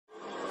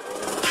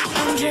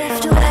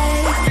drift away.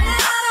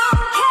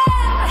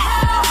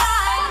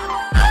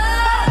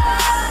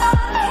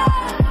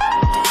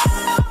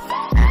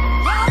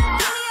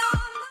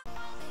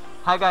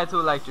 Hi guys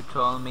who like to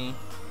troll me,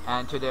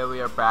 and today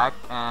we are back,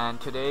 and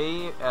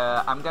today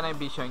I'm gonna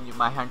be showing you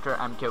my Hunter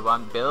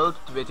mk-1 build,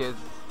 which is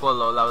for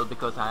low level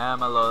because I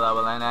am a low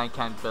level and I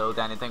can't build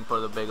anything for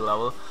the big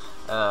level.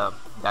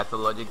 That's the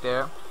logic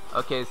there.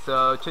 Okay,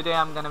 so today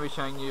I'm gonna be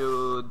showing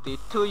you the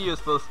two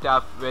useful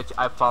stuff which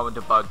I found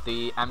about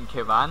the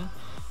mk-1,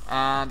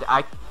 and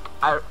I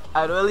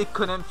really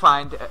couldn't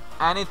find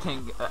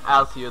anything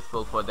else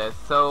useful for this.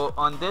 So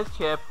on this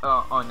ship,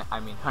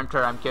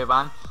 Hunter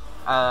mk-1,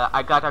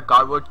 I got a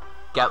Garwood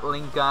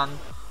Gatling gun,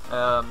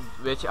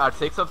 which are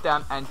 6 of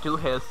them, and 2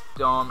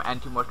 Hailstorm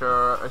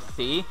Anti-Mortar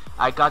C.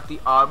 I got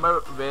the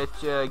armor, which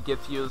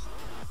gives you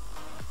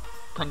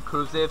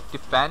conclusive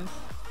defense,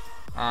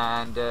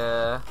 and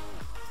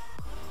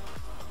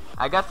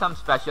I got some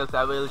specials.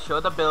 I will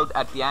show the build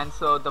at the end.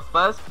 So the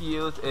first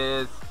use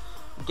is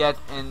get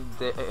in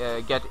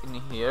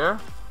here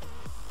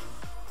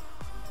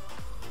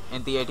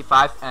in the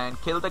 85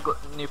 and kill the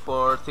gluttony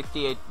for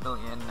 68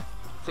 million.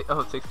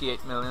 Oh,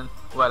 68 million,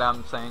 what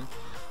I'm saying.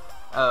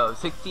 Oh,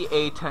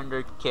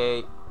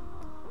 6800k.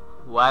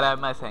 What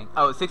am I saying?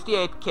 Oh,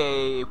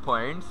 68k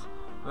points,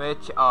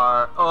 which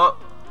are, oh,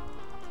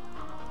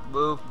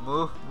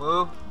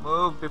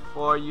 move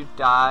before you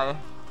die.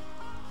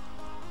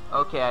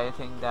 Okay, I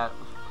think that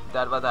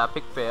was an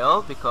epic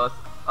fail because,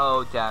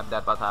 oh damn,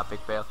 that was an epic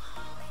fail.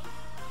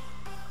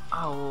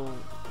 Oh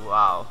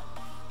wow.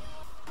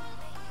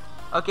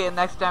 Okay,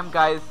 next time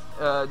guys,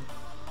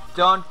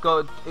 don't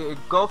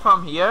go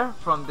from here,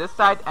 from this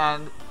side,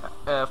 and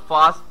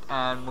fast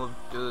and move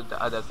to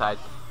the other side.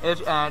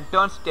 And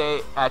don't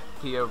stay at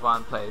tier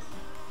 1 place.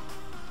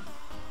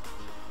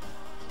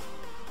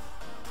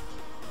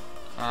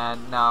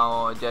 And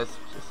now just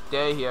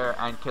stay here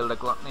and kill the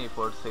gluttony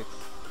for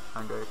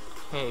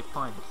 600k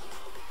points.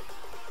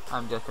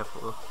 I'm just a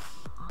fool.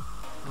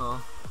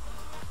 Oh.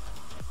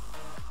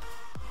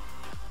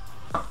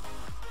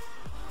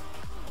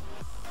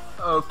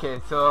 Okay,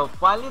 so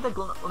finally the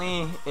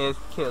gluttony is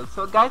killed.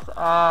 So guys,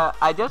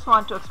 I just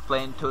want to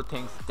explain 2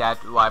 things that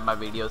why my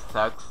video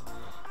sucks.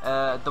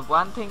 The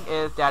one thing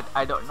is that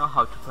I don't know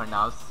how to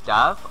pronounce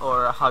stuff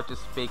or how to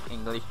speak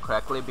English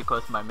correctly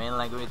because my main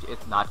language is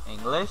not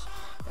English.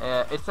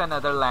 It's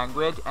another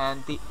language,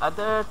 and the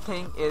other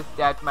thing is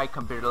that my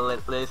computer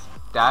is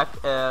stuck.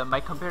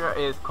 My computer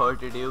is Core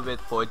Duty with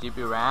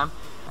 4GB RAM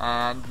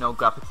and no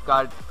graphics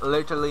card,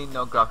 literally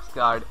no graphics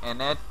card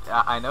in it.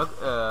 I know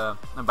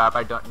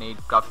I don't need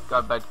graphics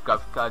card, but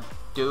graphics card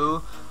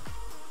do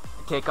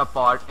take a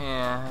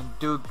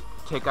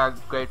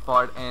great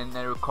part in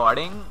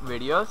recording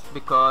videos,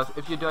 because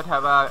if you don't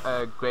have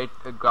a great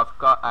graphics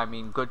card,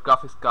 good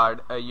graphics card,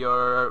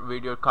 your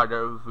video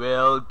recorder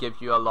will give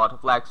you a lot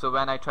of lag. So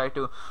when I try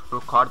to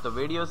record the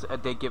videos,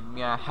 they give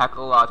me a heck of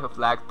a lot of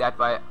lag. That's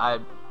why I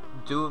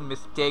do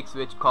mistakes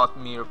which cost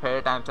me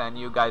repair times, and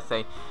you guys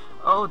say,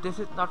 oh, this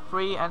is not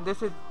free, and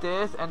this is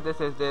this, and this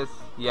is this.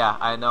 Yeah,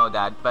 I know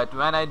that, but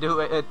when I do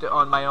it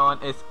on my own,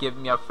 it's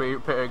giving me a free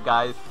repair,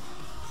 guys.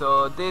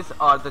 So these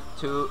are the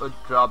 2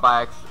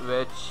 drawbacks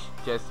which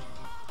just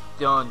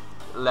don't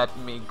let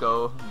me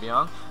go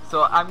beyond.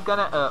 So I'm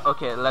gonna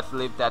okay, let's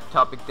leave that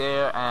topic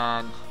there,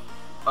 and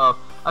oh,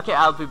 okay,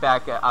 I'll be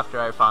back after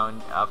I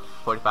found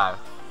 45.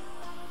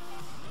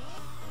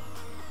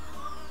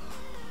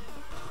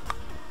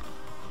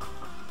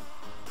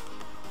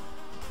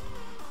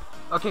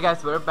 Okay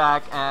guys, we're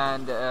back,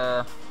 and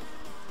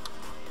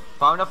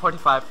found a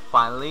 45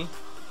 finally,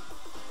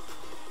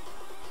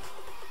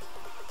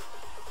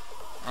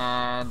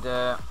 and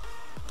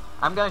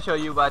I'm gonna show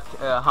you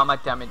how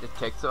much damage it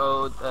takes.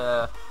 So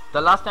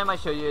the last time I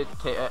showed you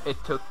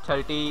it took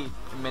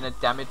 30-minute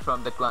damage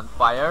from the glunt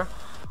fire.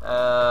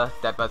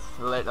 That was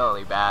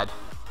literally bad.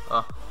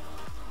 Oh.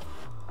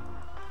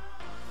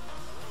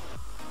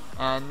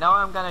 And now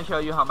I'm gonna show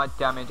you how much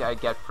damage I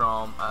get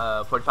from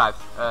 45s.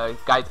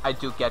 Guys, I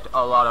do get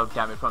a lot of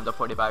damage from the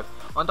 45.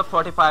 On the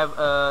 45,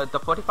 the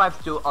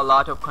 45s do a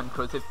lot of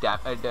conclusive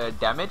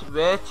damage,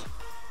 which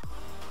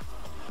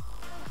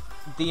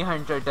the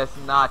Hunter does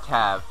not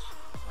have.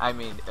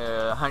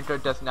 Hunter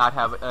does not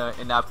have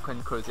enough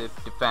conclusive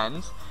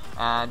defense,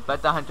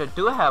 but the Hunter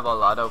do have a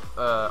lot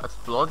of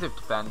explosive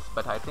defense.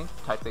 But I think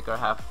Tightseeker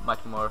have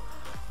much more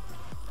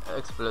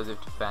explosive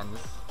defense.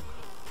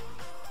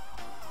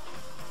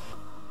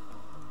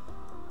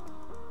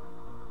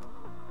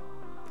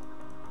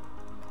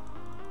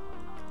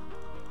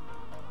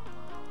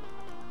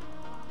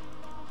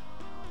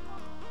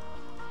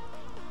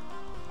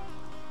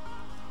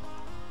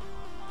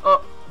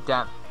 Oh,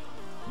 damn.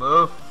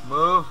 Move.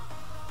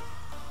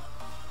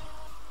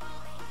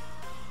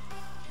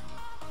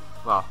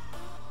 Wow,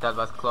 that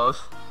was close.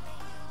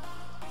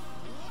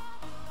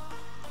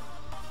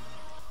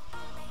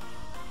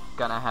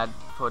 Gonna head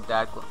for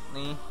that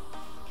gluttony.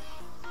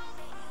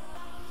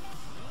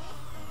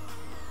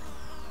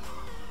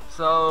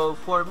 So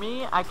for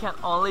me, I can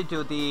only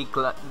do the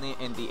gluttony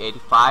in the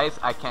 85s.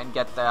 I can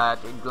get that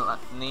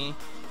gluttony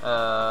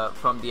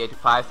from the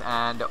 85s,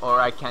 and or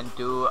I can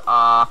do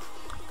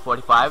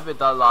 45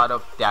 with a lot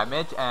of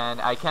damage, and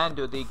I can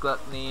do the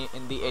gluttony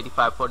in the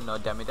 85 for no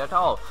damage at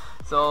all.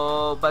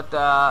 So but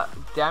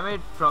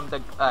damage from the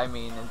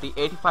the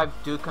 85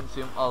 do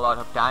consume a lot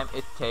of time.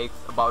 It takes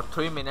about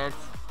 3 minutes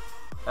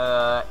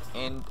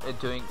in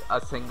doing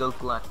a single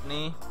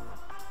gluttony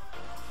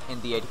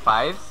in the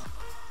 85s.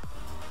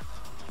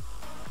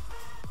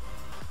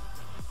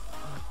 Oh,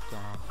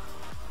 dang.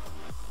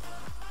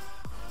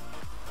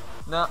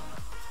 No.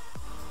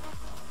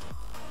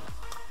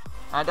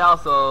 And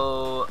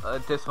also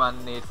this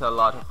one needs a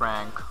lot of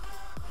rank.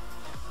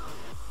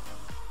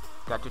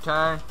 Got to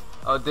turn.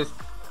 Oh, this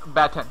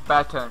bad turn.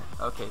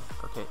 Okay,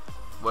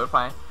 we're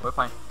fine,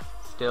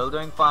 still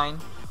doing fine.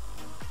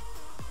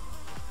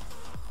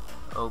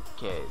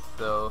 Okay,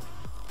 so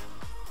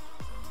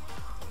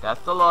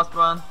that's the last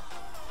one.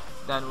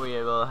 Then we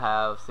will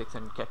have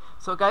 600k.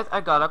 So guys,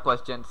 I got a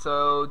question.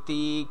 So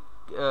the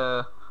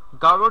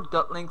Garwood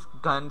Gutling's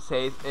gun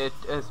says it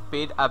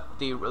speed up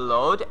the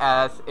reload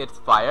as it's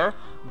fire,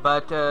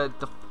 but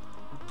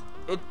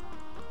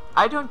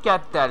I don't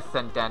get that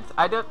sentence.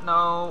 I don't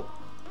know.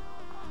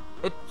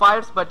 It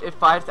fires, but it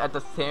fires at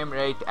the same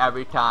rate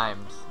every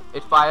time.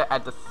 It fires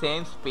at the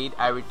same speed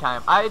every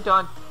time. I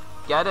don't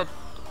get it.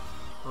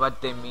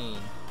 What they mean.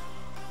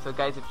 So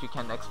guys, if you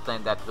can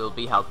explain, that will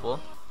be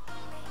helpful.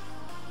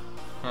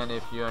 And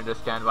if you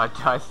understand what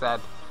I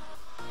said.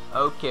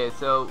 Okay,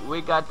 so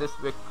we got this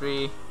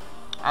victory.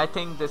 I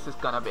think this is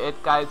gonna be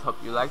it, guys.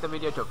 Hope you liked the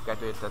video. Don't forget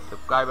to hit the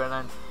subscribe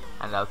button,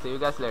 and I'll see you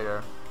guys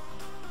later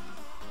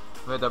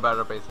with a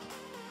better place.